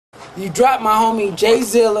You dropped my homie Jay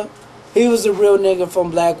Zilla. He was a real nigga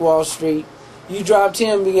from Black Wall Street. You dropped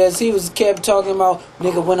him because he was kept talking about,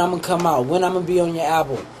 nigga, when I'm gonna come out, when I'm gonna be on your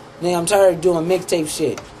album. Nigga, I'm tired of doing mixtape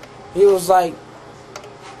shit. He was like,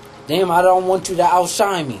 damn, I don't want you to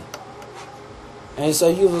outshine me. And so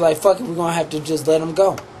you was like, fuck it, we're gonna have to just let him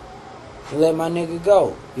go. You let my nigga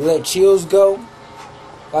go. You let Chills go.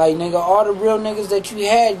 Like, nigga, all the real niggas that you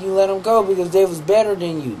had, you let them go because they was better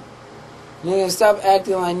than you. Nigga, stop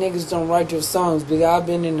acting like niggas don't write your songs, because I've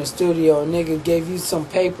been in the studio and nigga gave you some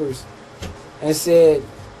papers and said,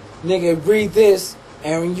 nigga, read this,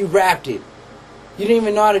 and you rapped it. You didn't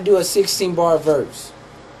even know how to do a 16-bar verse.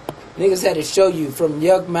 Niggas had to show you from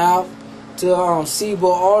Yuck Mouth to Sibo.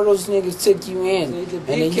 All those niggas took you in. And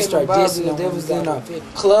then you start dissing them. They was in a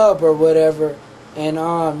club or whatever. And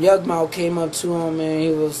Yuck Mouth came up to him and he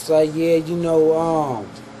was like, yeah, you know,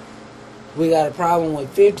 we got a problem with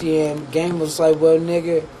 50. And Game was like, well,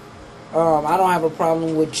 nigga, I don't have a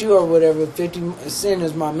problem with you or whatever. 50 Cent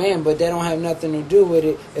is my man, but that don't have nothing to do with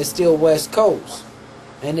it. It's still West Coast.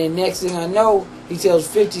 And then next thing I know, he tells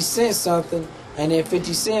 50 Cent something. And then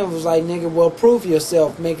 50 Cent was like, nigga, well, prove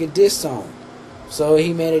yourself. Make a diss song. So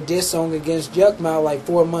he made a diss song against Yuck Mouth like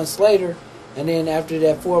 4 months later. And then after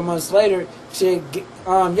that, 4 months later, shit,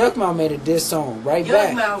 Yuck Mouth made a diss song right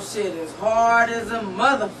back. Yuck Mouth shit is hard as a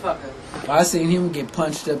motherfucker. I seen him get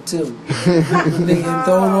punched up too. Nigga,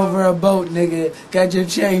 thrown over a boat, nigga. Got your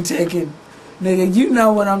chain taken. Nigga, you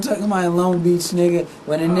know what I'm talking about in Long Beach, nigga.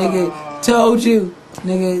 When a nigga told you,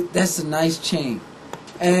 nigga, that's a nice chain.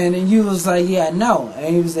 And then you was like, yeah, I know.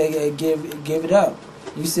 And he was like, yeah, give it up.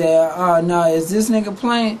 You said, oh, no, is this nigga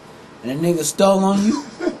playing? And the nigga stole on you.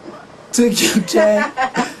 Took your chain.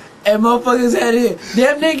 And motherfuckers had it.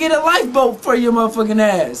 Damn, nigga, get a lifeboat for your motherfucking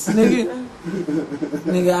ass, nigga.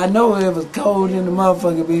 Nigga, I know it was cold in the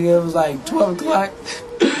motherfucker because it was like 12 o'clock.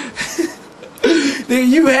 Nigga,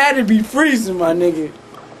 you had to be freezing, my nigga.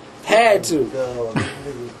 Had to.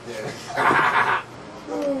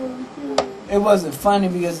 It wasn't funny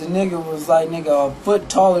because the nigga was like, nigga, a foot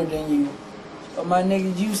taller than you. But my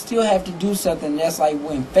nigga, you still have to do something. That's like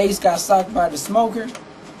when Face got socked by the smoker.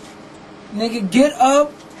 Nigga, get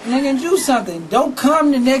up, nigga, and do something. Don't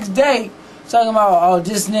come the next day talking about, oh,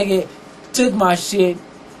 this nigga took my shit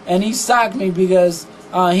and he socked me because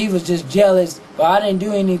he was just jealous. But I didn't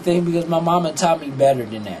do anything because my mama taught me better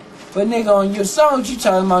than that. But nigga, on your songs, you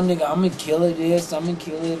talking about, nigga, I'm gonna kill it this, I'm gonna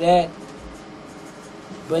kill it that.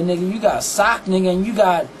 But nigga, you got socked, nigga, and you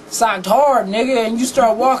got socked hard, nigga, and you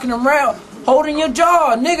start walking around holding your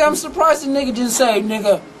jaw. Nigga, I'm surprised the nigga didn't say,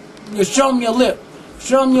 nigga, you show me your lip.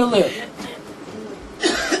 Show me your lip.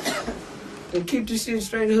 To keep this shit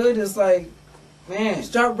straight hood, it's like, man,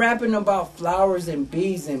 start rapping about flowers and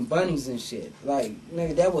bees and bunnies and shit. Like,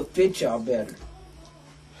 nigga, that would fit y'all better.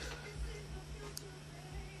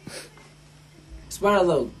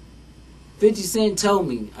 Spylo, 50 Cent told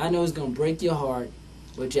me, I know it's gonna break your heart,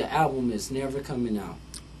 but your album is never coming out.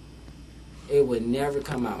 It would never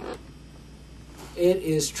come out. It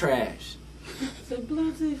is trash.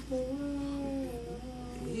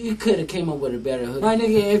 You could have came up with a better hook. My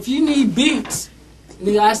nigga, if you need beats,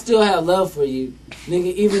 nigga, I still have love for you.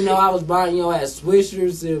 Nigga, even though I was buying your ass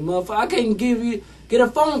swishers and motherfucker, I can't get a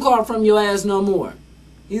phone call from your ass no more.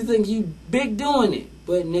 You think you big doing it.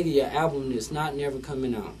 But nigga, your album is never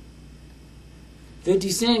coming out. 50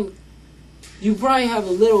 Cent, you probably have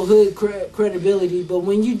a little hood credibility, but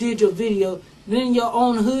when you did your video, then your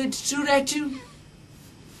own hood shoot at you?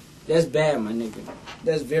 That's bad, my nigga.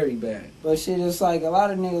 That's very bad. But shit, it's like a lot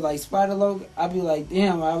of niggas like Spider-Loc, I be like,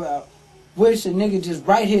 damn, I wish a nigga just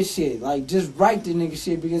write his shit. Like, just write the nigga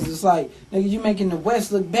shit, because it's like, nigga, you making the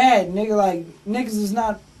West look bad. Nigga, like, niggas is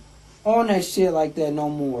not on that shit like that no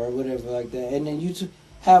more, or whatever like that. And then you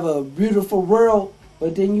have a beautiful world,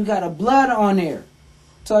 but then you got a blood on there.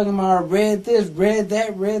 Talking about red this, red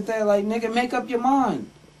that, red that. Like, nigga, make up your mind.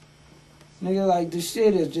 Nigga, like, this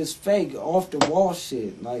shit is just fake, off the wall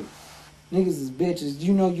shit. Like, niggas is bitches.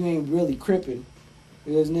 You know you ain't really crippin'.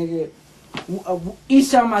 Because, nigga,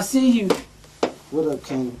 each time I see you, what up,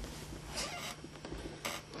 Cannon?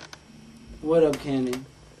 What up, Cannon?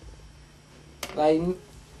 Like,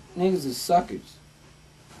 niggas is suckers.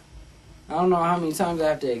 I don't know how many times I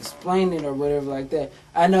have to explain it or whatever like that.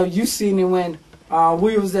 I know you seen it when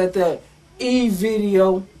we was at the E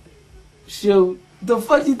video shoot. The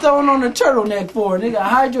fuck you throwing on the turtleneck for, nigga?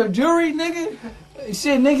 Hide your jewelry, nigga?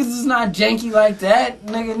 Shit, niggas is not janky like that.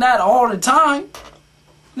 Nigga, not all the time.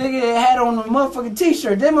 Nigga had on a motherfucking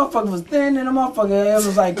t-shirt. That motherfucker was thin and the motherfucker, it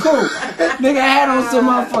was like cool. Nigga had on some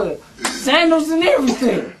motherfucker sandals and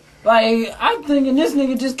everything. Like, I'm thinking this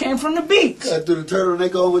nigga just came from the beach. Cut through the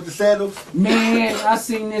turtleneck on with the sandals. Man, I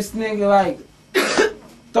seen this nigga like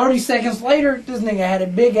 30 seconds later, this nigga had a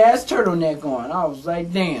big ass turtleneck on. I was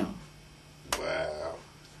like, damn. Wow.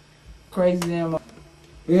 Crazy damn.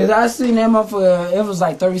 Because I seen that motherfucker, it was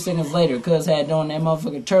like 30 seconds later, cuz had on that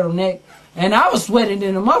motherfucking turtleneck. And I was sweating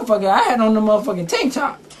in the motherfucker. I had on the motherfucking tank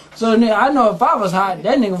top. So nigga, I know if I was hot,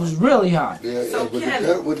 that nigga was really hot. Yeah, So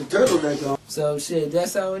with the turtleneck on. So shit,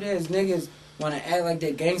 that's how it is. Niggas want to act like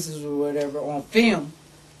they're gangsters or whatever on film.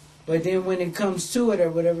 But then when it comes to it or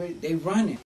whatever, they run it.